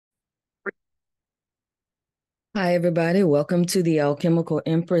Hi, everybody. Welcome to the Alchemical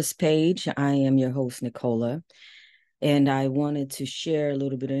Empress page. I am your host, Nicola, and I wanted to share a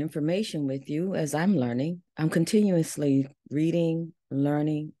little bit of information with you as I'm learning. I'm continuously reading,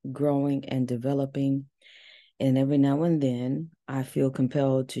 learning, growing, and developing. And every now and then, I feel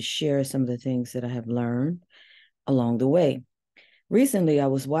compelled to share some of the things that I have learned along the way. Recently, I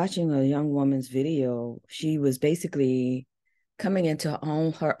was watching a young woman's video. She was basically coming into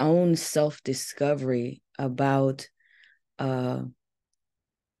her own self-discovery about uh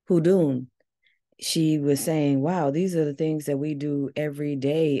Hudun. She was saying, wow, these are the things that we do every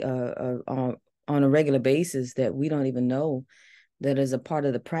day on a regular basis that we don't even know that is a part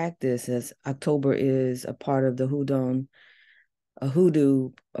of the practice, as October is a part of the a Hoodoo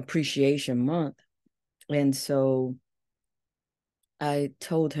Appreciation Month. And so I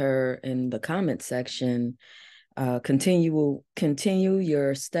told her in the comment section, continue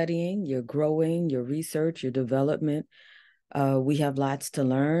your studying, your growing, your research, your development. We have lots to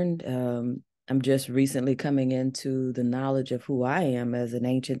learn. I'm just recently coming into the knowledge of who I am as an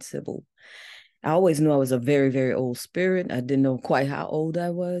ancient Sibyl. I always knew I was a very, very old spirit. I didn't know quite how old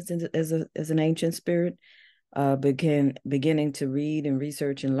I was as an ancient spirit. Beginning to read and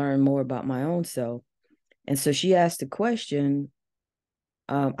research and learn more about my own self. And so she asked the question,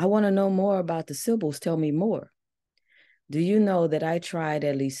 I want to know more about the Sibyls. Tell me more. Do you know that I tried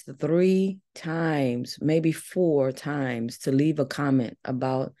at least 3 times, maybe 4 times, to leave a comment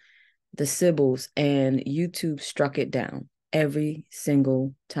about the Sibyls, and YouTube struck it down every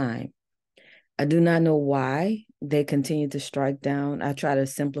single time. I do not know why they continue to strike down. I try to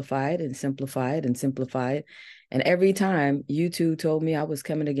simplify it and simplify it and simplify it. And every time YouTube told me I was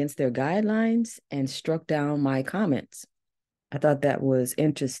coming against their guidelines and struck down my comments. I thought that was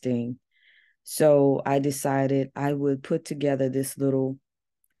interesting. So I decided I would put together this little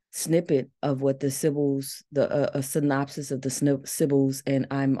snippet of what the Sibyls, a synopsis of the Sibyls, and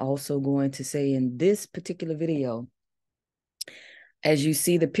I'm also going to say in this particular video, as you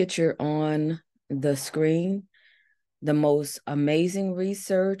see the picture on the screen, the most amazing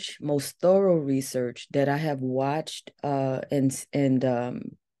research, most thorough research that I have watched and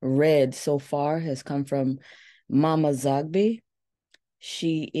read so far has come from Mama Zagbe.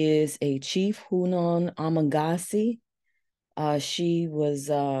 She is a chief Hunon Amagasi. She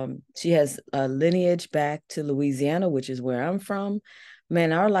has a lineage back to Louisiana, which is where I'm from.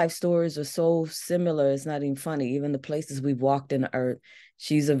 Man, our life stories are so similar. It's not even funny. Even the places we've walked in the earth.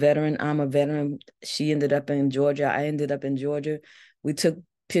 She's a veteran. I'm a veteran. She ended up in Georgia. I ended up in Georgia. We took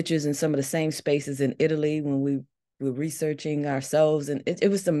pictures in some of the same spaces in Italy when we were researching ourselves. And it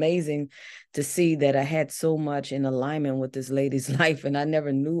was amazing to see that I had so much in alignment with this lady's life. And I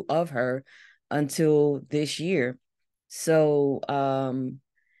never knew of her until this year. So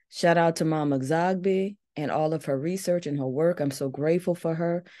shout out to Mama Zagbe and all of her research and her work. I'm so grateful for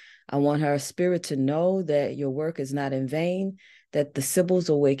her. I want her spirit to know that your work is not in vain, that the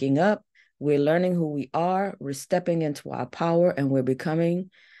Sibyls are waking up. We're learning who we are. We're stepping into our power, and we're becoming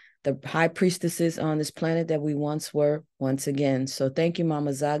the high priestesses on this planet that we once were once again. So thank you, Mama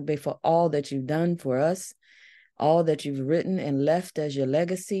Zagbe, for all that you've done for us, all that you've written and left as your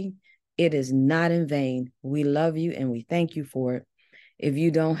legacy. It is not in vain. We love you and we thank you for it. If you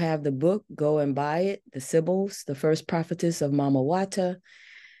don't have the book, go and buy it. The Sibyls, the First Prophetess of Mama Wata.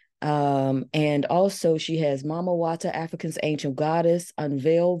 And also she has Mama Wata, Africa's Ancient Goddess,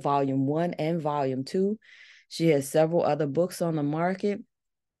 Unveiled, Volume 1 and Volume 2. She has several other books on the market.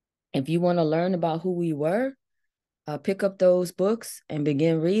 If you want to learn about who we were, pick up those books and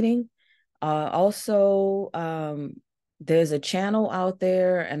begin reading. Also, there's a channel out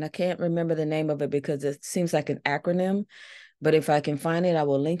there, and I can't remember the name of it because it seems like an acronym. But if I can find it, I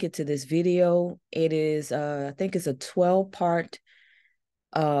will link it to this video. It is, I think it's a 12-part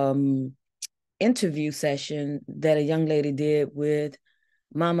um, interview session that a young lady did with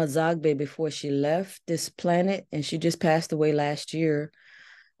Mama Zagbe before she left this planet, and she just passed away last year.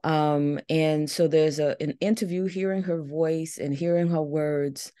 And so there's an interview, hearing her voice and hearing her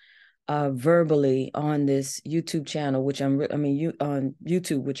words verbally on this YouTube channel, which on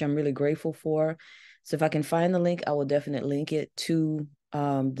YouTube, which I'm really grateful for. So if I can find the link, I will definitely link it to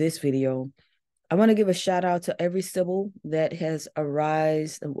this video. I want to give a shout out to every Sibyl that has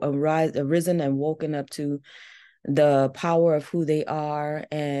arisen and woken up to the power of who they are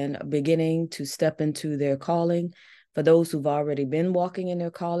and beginning to step into their calling. For those who've already been walking in their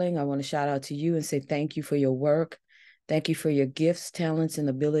calling, I want to shout out to you and say thank you for your work. Thank you for your gifts, talents, and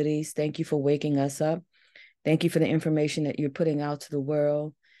abilities. Thank you for waking us up. Thank you for the information that you're putting out to the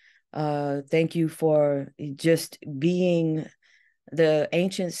world. Thank you for just being the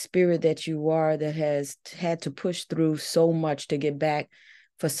ancient spirit that you are that has had to push through so much to get back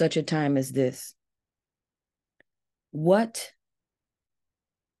for such a time as this. What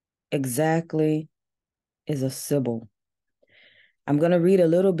exactly is a Sibyl? I'm going to read a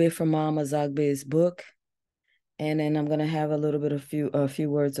little bit from Mama Zagbe's book, and then I'm going to have a little bit of a few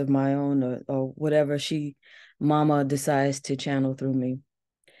words of my own, or whatever Mama decides to channel through me.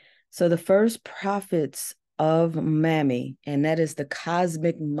 So the first prophets of Mami, and that is the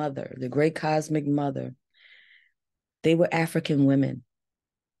cosmic mother, the great cosmic mother, they were African women.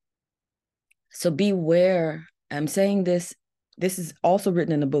 So beware. I'm saying this is also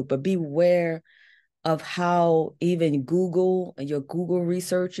written in the book, but beware of how even your Google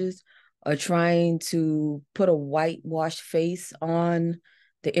researches are trying to put a whitewashed face on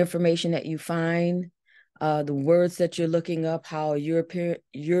the information that you find, the words that you're looking up, how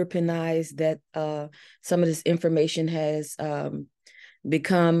Europeanized that some of this information has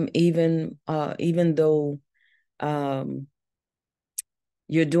become, even though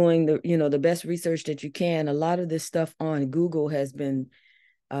you're doing the best research that you can. A lot of this stuff on Google has been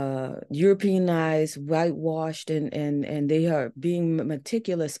Europeanized, whitewashed, and they are being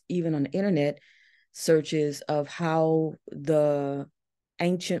meticulous even on the internet searches of how the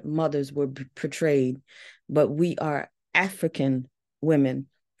ancient mothers were portrayed. But we are African women,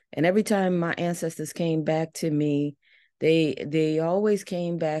 and every time my ancestors came back to me, they always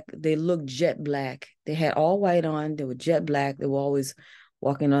came back. They looked jet black. They had all white on. They were jet black. They were always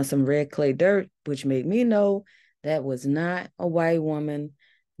walking on some red clay dirt, which made me know that was not a white woman.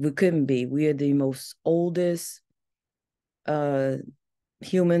 We couldn't be. We are the most oldest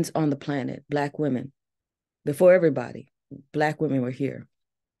humans on the planet, Black women. Before everybody, Black women were here.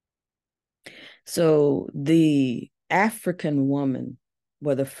 So the African women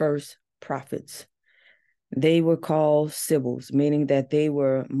were the first prophets. They were called Sibyls, meaning that they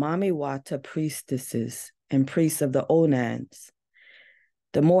were Mami Wata priestesses and priests of the Onans.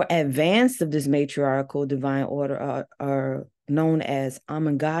 The more advanced of this matriarchal divine order are known as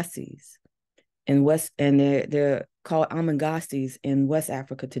Amangasis in West, and they're called Amangasis in West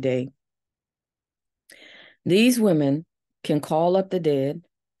Africa today. These women can call up the dead,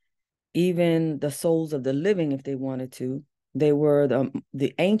 even the souls of the living if they wanted to. They were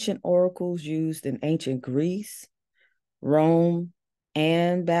the ancient oracles used in ancient Greece, Rome,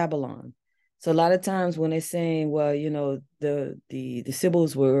 and Babylon. So a lot of times when they're saying, well, the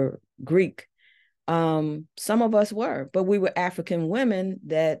Sibyls were Greek, some of us were, but we were African women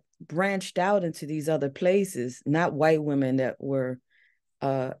that branched out into these other places, not white women that were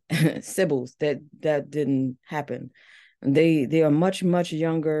Sibyls. That didn't happen. They are much, much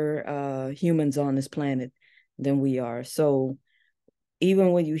younger humans on this planet than we are. So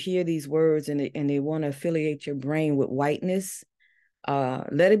even when you hear these words and they want to affiliate your brain with whiteness,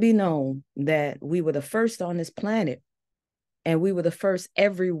 let it be known that we were the first on this planet, and we were the first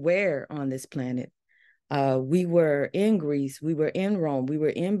everywhere on this planet. We were in Greece, we were in Rome, we were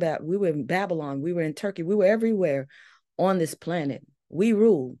in Babylon, we were in Turkey, we were everywhere on this planet. We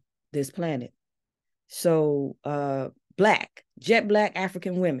rule this planet. So black, jet black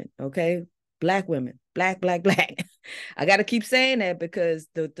African women, okay? Black women, black. I got to keep saying that because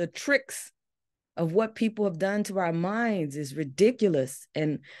the tricks of what people have done to our minds is ridiculous.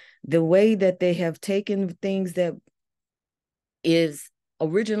 And the way that they have taken things that is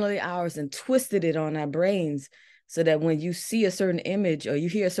originally ours and twisted it on our brains so that when you see a certain image or you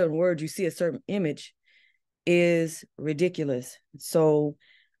hear a certain word, you see a certain image is ridiculous. So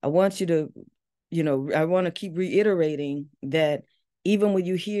I want you to, I want to keep reiterating that even when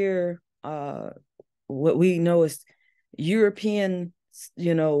you hear what we know as European,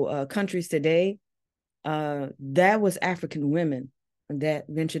 countries today, that was African women that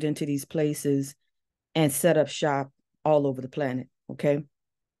ventured into these places and set up shop all over the planet, okay?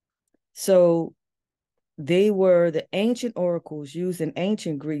 So they were the ancient oracles used in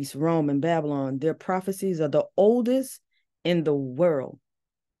ancient Greece, Rome, and Babylon. Their prophecies are the oldest in the world.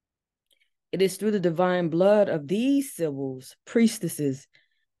 It is through the divine blood of these Sibyls, priestesses,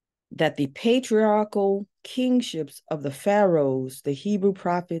 that the patriarchal kingships of the pharaohs, the Hebrew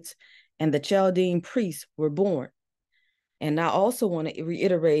prophets, and the Chaldean priests were born. And I also want to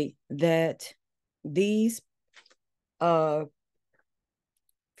reiterate that these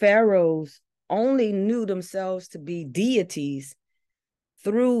pharaohs only knew themselves to be deities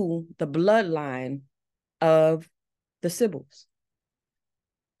through the bloodline of the Sibyls.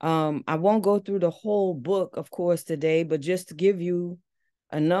 I won't go through the whole book, of course, today, but just to give you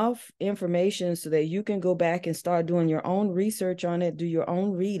enough information so that you can go back and start doing your own research on it, do your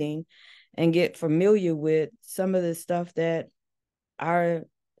own reading, and get familiar with some of the stuff that our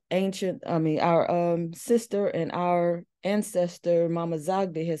sister and our ancestor, Mama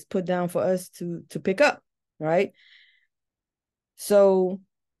Zagde, has put down for us to pick up, right? So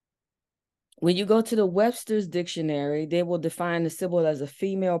when you go to the Webster's dictionary, they will define the Sibyl as a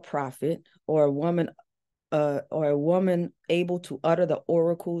female prophet or a woman able to utter the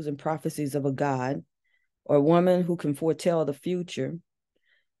oracles and prophecies of a god, or a woman who can foretell the future.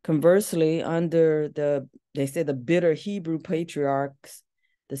 Conversely, under they say the bitter Hebrew patriarchs,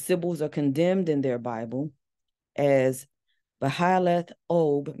 the Sibyls are condemned in their Bible as Bahaleth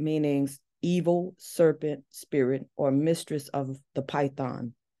Ob, meaning evil serpent spirit or mistress of the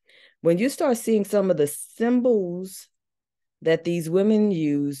python. When you start seeing some of the symbols that these women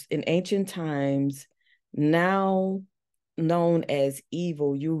used in ancient times, now known as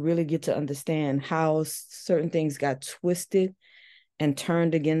evil, you really get to understand how certain things got twisted and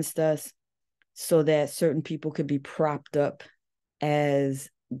turned against us so that certain people could be propped up as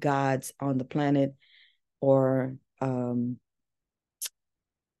gods on the planet, or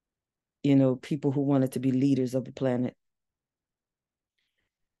people who wanted to be leaders of the planet.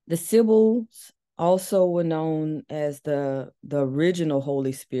 The Sibyls also were known as the original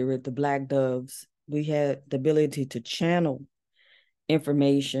Holy Spirit, the black doves. We had the ability to channel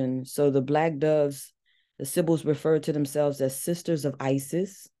information. So the black doves, the Sibyls referred to themselves as sisters of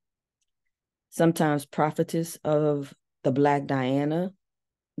Isis, sometimes prophetess of the Black Diana.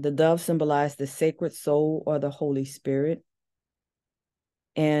 The dove symbolized the sacred soul or the Holy Spirit.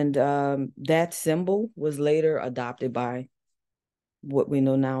 And that symbol was later adopted by what we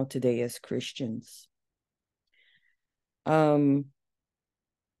know now today as Christians.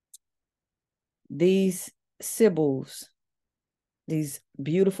 These Sibyls, these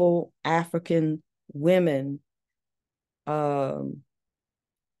beautiful African women, they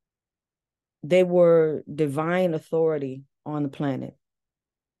were divine authority on the planet.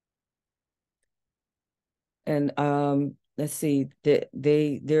 And let's see,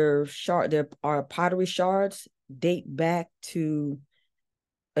 their pottery shards date back to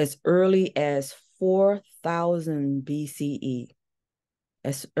as early as 4,000 BCE.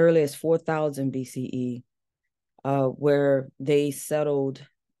 As early as 4,000 BCE, where they settled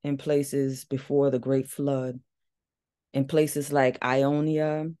in places before the Great Flood, in places like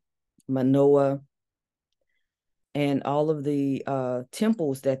Ionia, Manoah, and all of the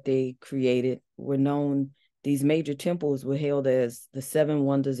temples that they created were known. These major temples were hailed as the seven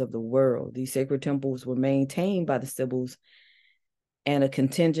wonders of the world. These sacred temples were maintained by the Sibyls and a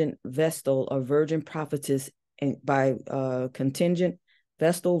contingent vestal or virgin prophetess, and by contingent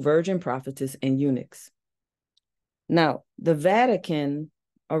vestal, virgin prophetess, and eunuchs. Now, the Vatican,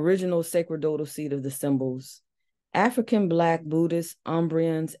 original sacerdotal seat of the Sibyls, African Black Buddhists,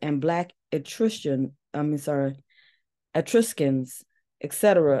 Umbrians, and Black Etruscans,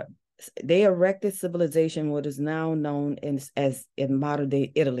 etc., they erected civilization, what is now known as in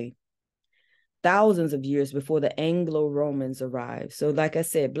modern-day Italy, thousands of years before the Anglo-Romans arrived. So like I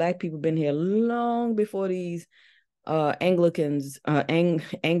said, Black people been here long before these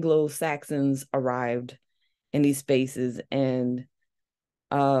Anglo-Saxons arrived in these spaces. And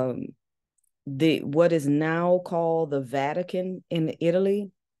what is now called the Vatican in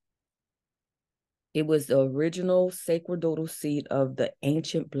Italy, it was the original sacerdotal seat of the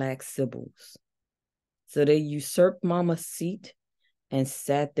ancient Black Sibyls. So they usurped Mama's seat and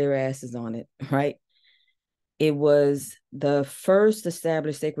sat their asses on it, right? It was the first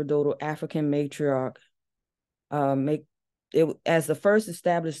established sacerdotal African matriarch, as the first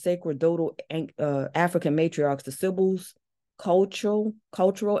established sacerdotal African matriarchs, the Sibyls' cultural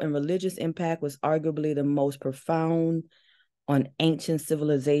and religious impact was arguably the most profound on ancient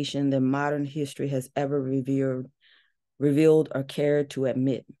civilization that modern history has ever revealed or cared to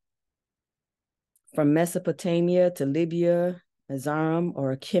admit. From Mesopotamia to Libya, Mizoram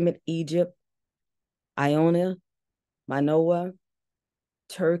or Kemet, Egypt, Ionia, Manoah,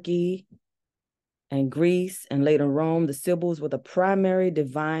 Turkey, and Greece, and later Rome, the Sibyls were the primary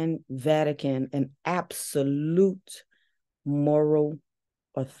divine Vatican and absolute moral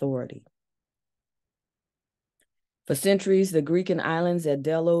authority. For centuries, the Grecian islands at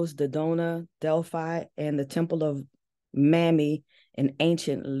Delos, Dodona, Delphi, and the Temple of Mami in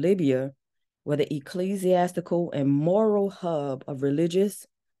ancient Libya were the ecclesiastical and moral hub of religious,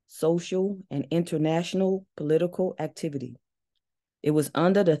 social, and international political activity. It was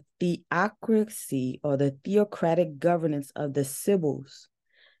under the theocracy or the theocratic governance of the Sibyls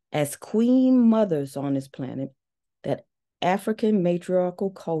as queen mothers on this planet that African matriarchal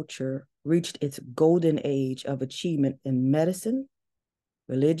culture reached its golden age of achievement in medicine,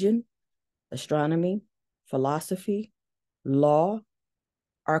 religion, astronomy, philosophy, law,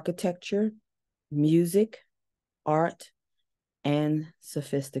 architecture, music, art, and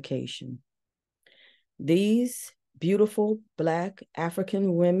sophistication. These beautiful Black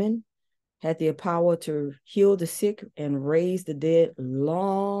African women had the power to heal the sick and raise the dead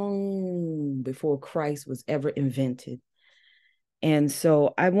long before Christ was ever invented. And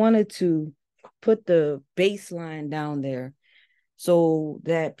so I wanted to put the baseline down there so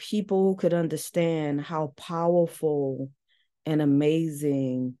that people could understand how powerful and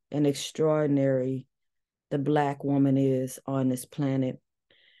amazing and extraordinary the Black woman is on this planet.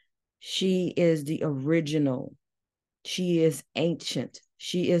 She is the original. She is ancient.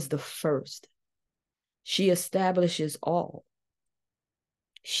 She is the first. She establishes all.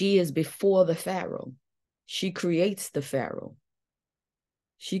 She is before the Pharaoh. She creates the Pharaoh.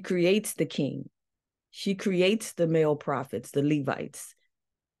 She creates the king. She creates the male prophets, the Levites,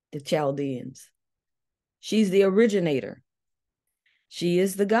 the Chaldeans. She's the originator. She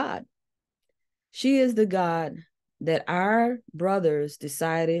is the God. She is the God that our brothers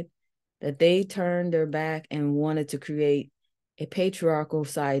decided that they turned their back and wanted to create a patriarchal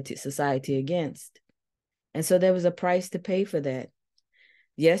society against. And so there was a price to pay for that.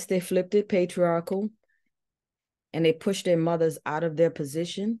 Yes, they flipped it patriarchal and they pushed their mothers out of their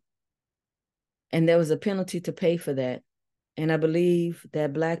position. And there was a penalty to pay for that. And I believe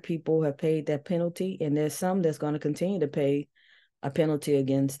that Black people have paid that penalty. And there's some that's going to continue to pay a penalty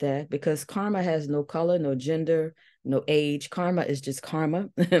against that, because karma has no color, no gender, no age. Karma is just karma.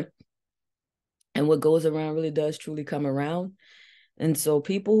 And what goes around really does truly come around. And so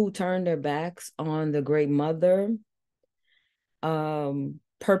people who turn their backs on the Great Mother,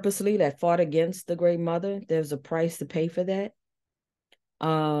 purposely, that fought against the Great Mother, there's a price to pay for that.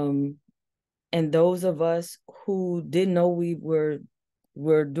 And those of us who didn't know we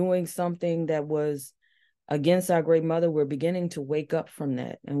were doing something that was against our Great Mother, we're beginning to wake up from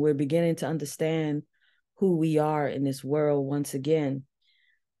that. And we're beginning to understand who we are in this world once again.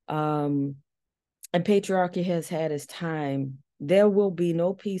 And patriarchy has had its time. There will be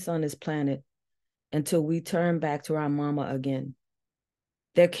no peace on this planet until we turn back to our mama again.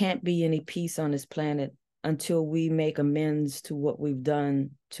 There can't be any peace on this planet until we make amends to what we've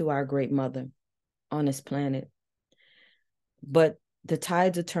done to our Great Mother on this planet. But the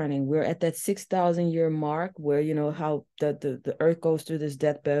tides are turning. We're at that 6,000 year mark where, you know, how the earth goes through this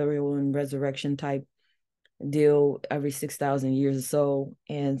death, burial, and resurrection type deal every 6,000 years or so.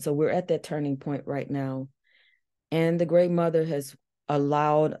 And so we're at that turning point right now. And the Great Mother has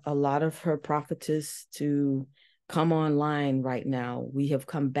allowed a lot of her prophetess to come online right now. We have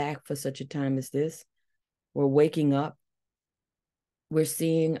come back for such a time as this. We're waking up. We're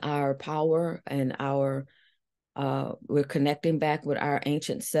seeing our power and we're connecting back with our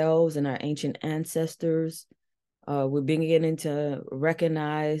ancient selves and our ancient ancestors. We're beginning to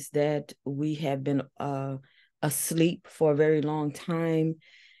recognize that we have been asleep for a very long time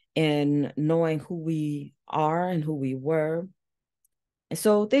in knowing who we are and who we were. And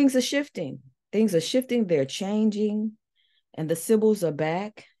so things are shifting. Things are shifting. They're changing. And the Sibyls are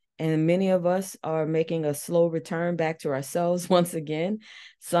back. And many of us are making a slow return back to ourselves once again.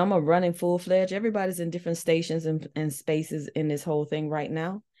 Some are running full-fledged. Everybody's in different stations and spaces in this whole thing right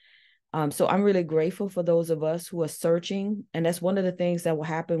now. So I'm really grateful for those of us who are searching. And that's one of the things that will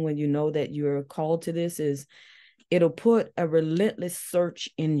happen when you know that you're called to this, is it'll put a relentless search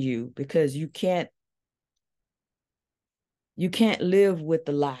in you, because you can't live with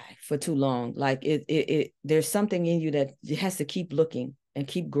the lie for too long. Like there's something in you that has to keep looking and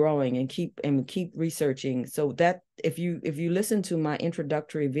keep growing and keep researching. So that if you listen to my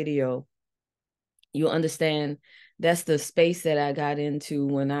introductory video, you'll understand that's the space that I got into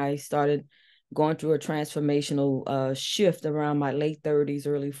when I started going through a transformational shift around my late 30s,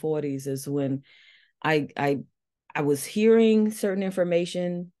 early 40s, is when I was hearing certain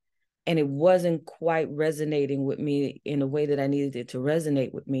information and it wasn't quite resonating with me in a way that I needed it to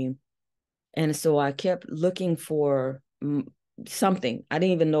resonate with me. And so I kept looking for something. I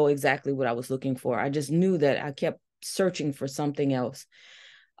didn't even know exactly what I was looking for. I just knew that I kept searching for something else.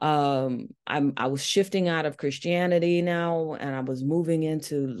 I was shifting out of Christianity now, and I was moving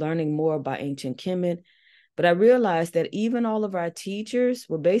into learning more about ancient Kemet. But I realized that even all of our teachers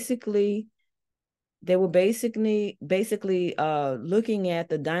were basically looking at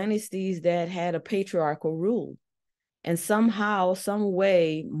the dynasties that had a patriarchal rule. And somehow, some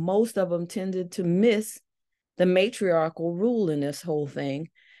way, most of them tended to miss the matriarchal rule in this whole thing,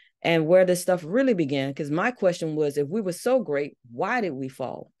 and where this stuff really began. Because my question was, if we were so great, why did we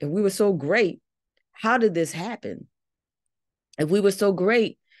fall? If we were so great, how did this happen? If we were so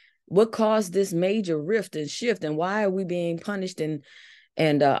great, what caused this major rift and shift? And why are we being punished and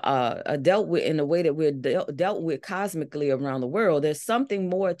and dealt with in the way that we're dealt with cosmically around the world. There's something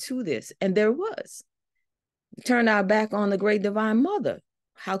more to this. And there was. Turn our back on the great divine mother.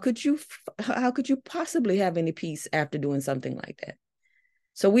 How could you possibly have any peace after doing something like that?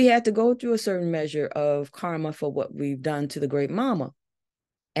 So we had to go through a certain measure of karma for what we've done to the great mama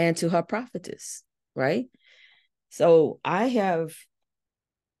and to her prophetess, right? So I have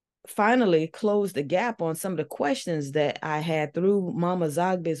finally closed the gap on some of the questions that I had through Mama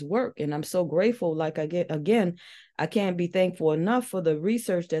Zagbe's work. And I'm so grateful. Like I can't be thankful enough for the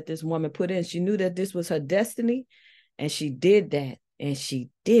research that this woman put in. She knew that this was her destiny, and she did that, and she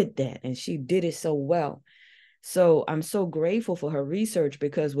did that, and she did it so well. So I'm so grateful for her research,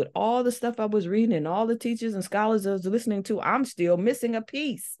 because with all the stuff I was reading and all the teachers and scholars I was listening to, I'm still missing a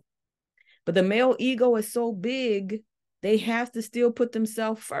piece. But the male ego is so big, they have to still put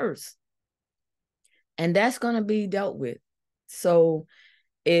themselves first. And that's going to be dealt with. So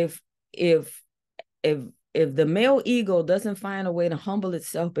if the male ego doesn't find a way to humble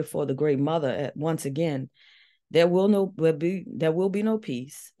itself before the great mother once again, there will be no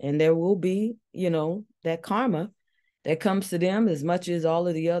peace, and there will be, that karma that comes to them, as much as all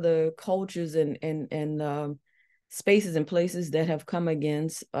of the other cultures and spaces and places that have come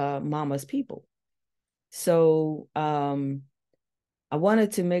against mama's people. So I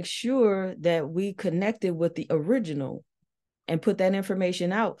wanted to make sure that we connected with the original and put that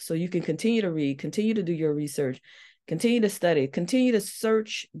information out, so you can continue to read, continue to do your research, continue to study, continue to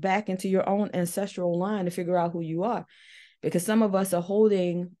search back into your own ancestral line to figure out who you are. Because some of us are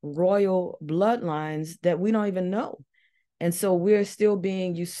holding royal bloodlines that we don't even know. And so we're still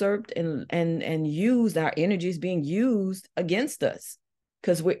being usurped and used, our energies being used against us,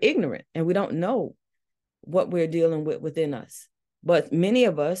 because we're ignorant and we don't know what we're dealing with within us. But many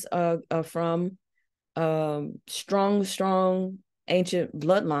of us are from strong ancient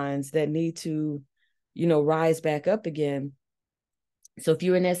bloodlines that need to, rise back up again. So if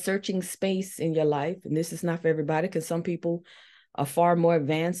you're in that searching space in your life, and this is not for everybody, because some people are far more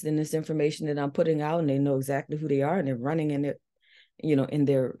advanced in this information that I'm putting out, and they know exactly who they are, and they're running in it, in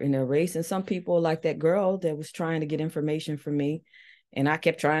their race. And some people, like that girl that was trying to get information from me, and I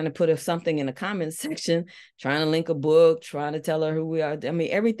kept trying to put something in the comments section, trying to link a book, trying to tell her who we are. I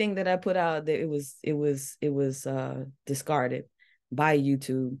mean, everything that I put out, it was discarded by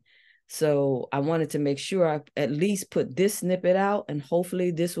YouTube. So I wanted to make sure I at least put this snippet out, and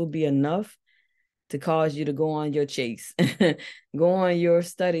hopefully this will be enough to cause you to go on your chase, go on your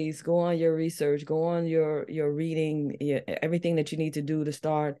studies, go on your research, go on your reading, everything that you need to do to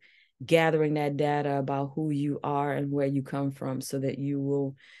start gathering that data about who you are and where you come from, so that you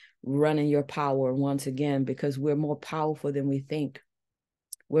will run in your power once again, because we're more powerful than we think.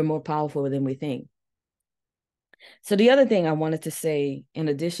 We're more powerful than we think. So the other thing I wanted to say in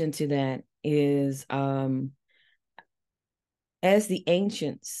addition to that is, as the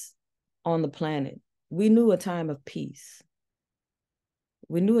ancients on the planet, we knew a time of peace.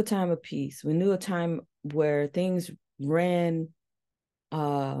 We knew a time of peace. We knew a time where things ran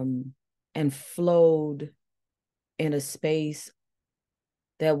and flowed in a space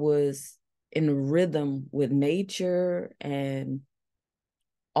that was in rhythm with nature and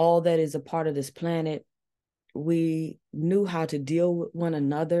all that is a part of this planet. We knew how to deal with one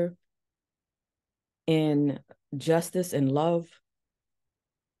another in justice and love.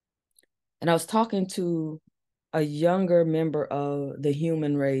 And I was talking to a younger member of the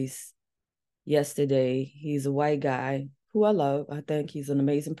human race yesterday. He's a white guy who I love. I think he's an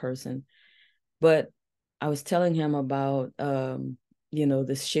amazing person. But I was telling him about,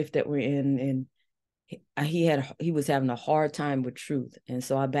 this shift that we're in, and he was having a hard time with truth. And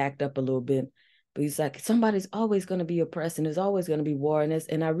so I backed up a little bit. But he's like, somebody's always going to be oppressed, and there's always going to be war.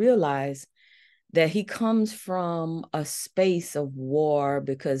 And I realized that he comes from a space of war,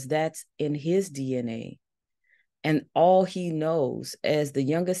 because that's in his DNA. And all he knows, as the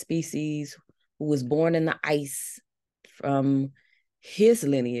youngest species who was born in the ice, from his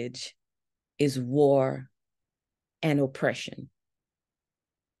lineage, is war and oppression.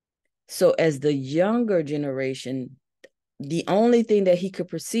 So as the younger generation, the only thing that he could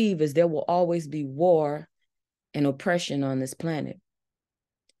perceive is there will always be war and oppression on this planet.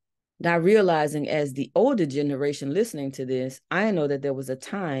 Now, realizing as the older generation listening to this, I know that there was a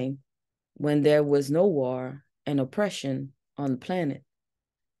time when there was no war and oppression on the planet.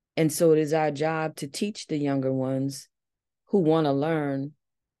 And so it is our job to teach the younger ones who want to learn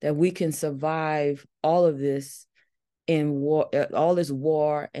that we can survive all of this in war, all this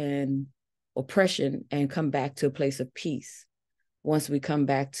war and oppression, and come back to a place of peace once we come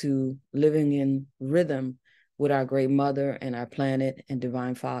back to living in rhythm with our great mother and our planet and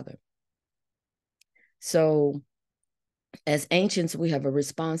divine father. So as ancients, we have a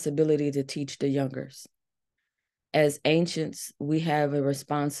responsibility to teach the youngers. As ancients, we have a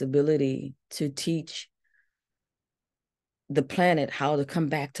responsibility to teach the planet how to come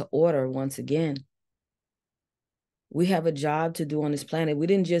back to order once again. We have a job to do on this planet. We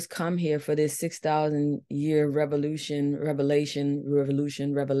didn't just come here for this 6,000 year revelation,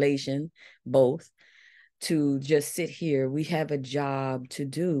 both, to just sit here. We have a job to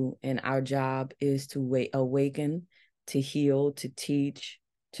do, and our job is to awaken, to heal, to teach,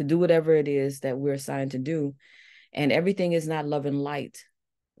 to do whatever it is that we're assigned to do. And everything is not love and light.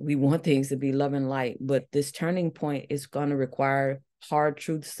 We want things to be love and light, but this turning point is going to require hard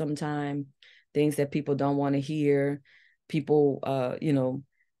truths sometime, things that people don't want to hear, people,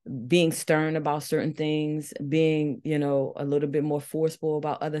 being stern about certain things, being, a little bit more forceful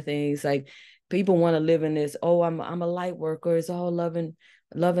about other things. Like people want to live in this, oh, I'm a light worker. It's all love and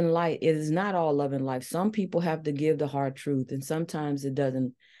light. It is not all love and life. Some people have to give the hard truth, and sometimes it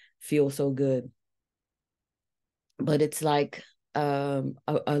doesn't feel so good. But it's like a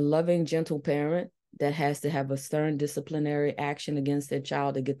loving, gentle parent that has to have a stern disciplinary action against their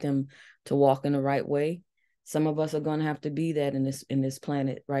child to get them to walk in the right way. Some of us are going to have to be that in this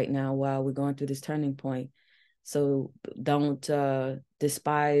planet right now while we're going through this turning point. So don't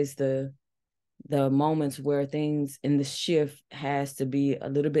despise the moments where things in the shift has to be a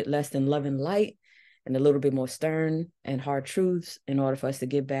little bit less than love and light and a little bit more stern and hard truths in order for us to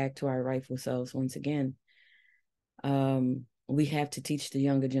get back to our rightful selves once again. We have to teach the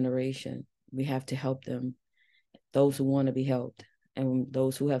younger generation. We have to help them, those who want to be helped and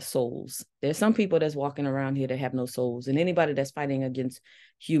those who have souls. There's some people that's walking around here that have no souls, and anybody that's fighting against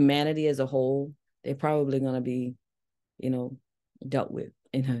humanity as a whole, they're probably going to be, dealt with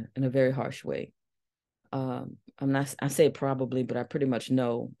in a very harsh way. I say probably, but I pretty much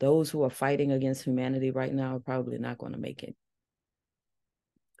know those who are fighting against humanity right now are probably not going to make it.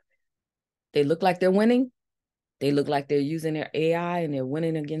 They look like they're winning. They look like they're using their AI and they're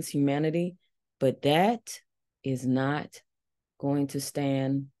winning against humanity, but that is not going to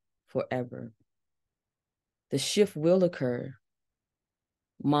stand forever. The shift will occur.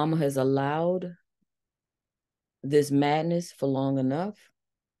 Mama has allowed this madness for long enough.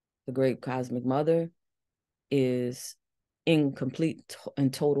 The great cosmic mother is in complete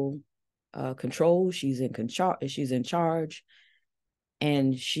and total control. She's in charge,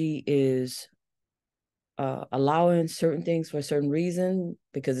 and she is allowing certain things for a certain reason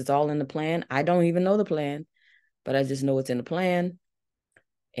because it's all in the plan. I don't even know the plan, but I just know it's in the plan,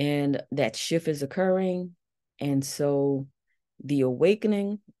 and that shift is occurring. And so the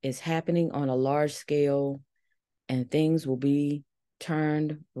awakening is happening on a large scale, and things will be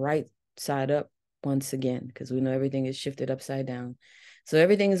turned right side up once again, because we know everything is shifted upside down. So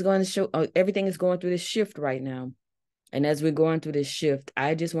everything is going through this shift right now. And as we're going through this shift,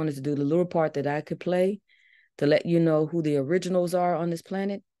 I just wanted to do the little part that I could play to let you know who the originals are on this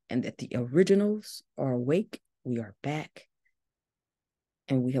planet, and that the originals are awake. We are back,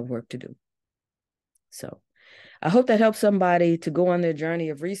 and we have work to do. So I hope that helps somebody to go on their journey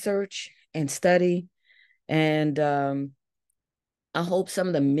of research and study. And I hope some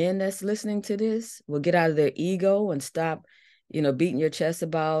of the men that's listening to this will get out of their ego and stop, beating your chest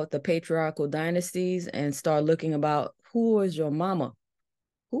about the patriarchal dynasties and start looking about who is your mama?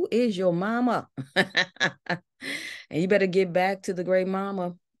 Who is your mama? And you better get back to the great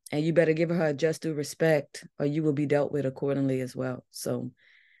mama, and you better give her just due respect, or you will be dealt with accordingly as well. So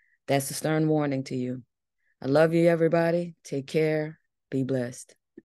that's a stern warning to you. I love you, everybody. Take care. Be blessed.